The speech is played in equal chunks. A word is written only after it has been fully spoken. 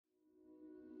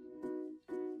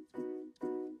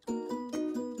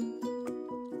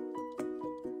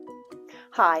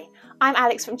Hi, I'm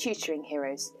Alex from Tutoring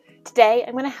Heroes. Today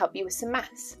I'm going to help you with some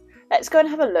maths. Let's go and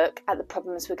have a look at the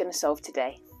problems we're going to solve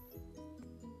today.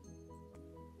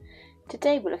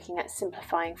 Today we're looking at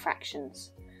simplifying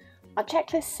fractions. Our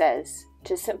checklist says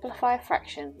to simplify a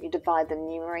fraction you divide the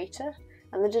numerator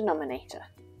and the denominator,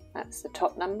 that's the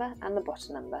top number and the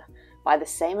bottom number, by the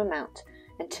same amount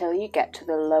until you get to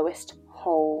the lowest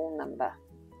whole number.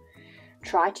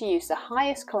 Try to use the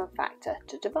highest common factor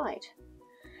to divide.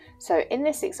 So in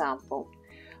this example,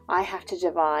 I have to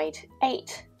divide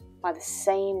 8 by the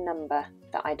same number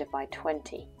that I divide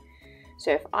 20.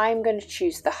 So if I'm going to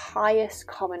choose the highest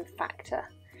common factor,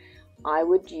 I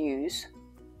would use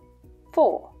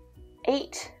 4.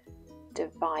 8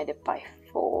 divided by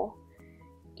 4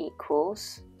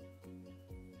 equals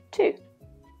 2.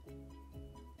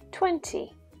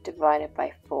 20 divided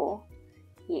by 4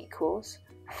 equals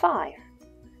 5.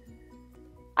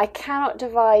 I cannot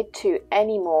divide 2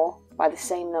 anymore by the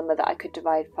same number that I could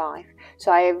divide 5,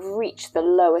 so I have reached the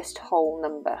lowest whole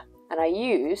number and I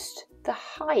used the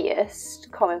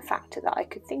highest common factor that I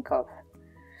could think of.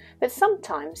 But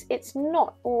sometimes it's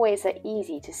not always that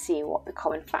easy to see what the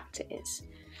common factor is.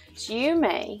 So you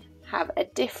may have a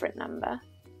different number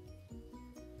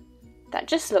that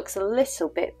just looks a little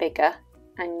bit bigger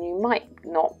and you might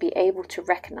not be able to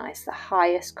recognise the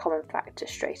highest common factor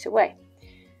straight away.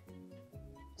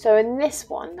 So in this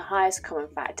one, the highest common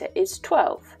factor is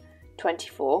 12.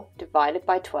 24 divided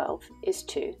by 12 is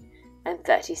 2, and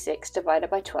 36 divided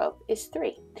by 12 is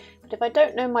 3. But if I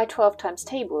don't know my 12 times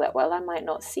table that well, I might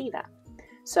not see that.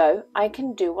 So I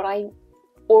can do what I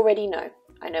already know.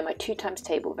 I know my 2 times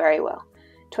table very well.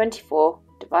 24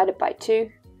 divided by 2,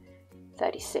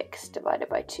 36 divided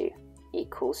by 2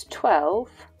 equals 12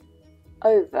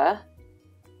 over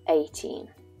 18.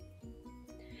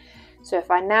 So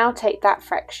if I now take that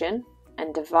fraction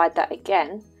and divide that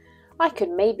again, I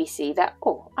could maybe see that,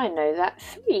 oh, I know that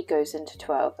 3 goes into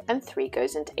 12 and 3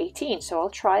 goes into 18, so I'll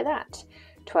try that.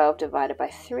 12 divided by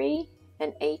 3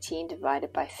 and 18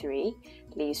 divided by 3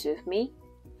 leaves with me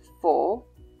 4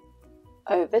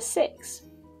 over 6.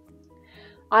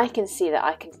 I can see that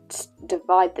I can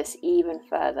divide this even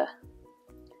further.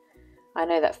 I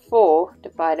know that 4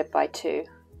 divided by 2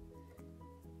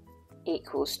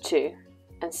 equals 2.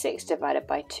 And 6 divided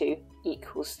by 2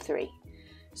 equals 3.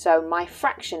 So my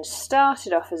fraction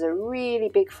started off as a really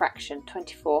big fraction,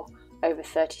 24 over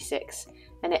 36,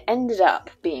 and it ended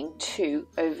up being 2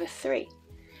 over 3.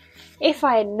 If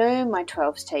I had known my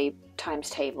 12 times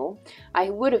table,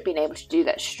 I would have been able to do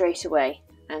that straight away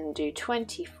and do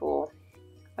 24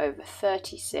 over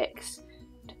 36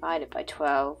 divided by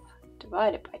 12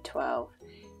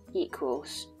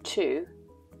 equals 2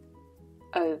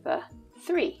 over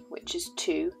 3, which is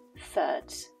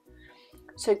 2/3.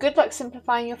 So good luck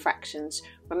simplifying your fractions.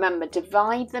 Remember,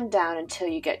 divide them down until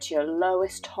you get to your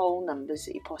lowest whole numbers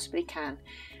that you possibly can.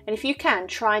 And if you can,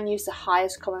 try and use the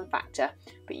highest common factor,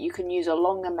 but you can use a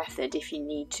longer method if you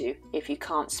need to, if you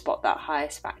can't spot that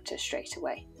highest factor straight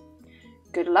away.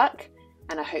 Good luck,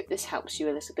 and I hope this helps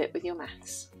you a little bit with your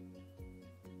maths.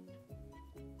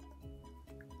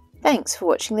 Thanks for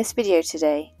watching this video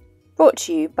today, brought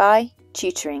to you by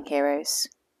Tutoring Heroes.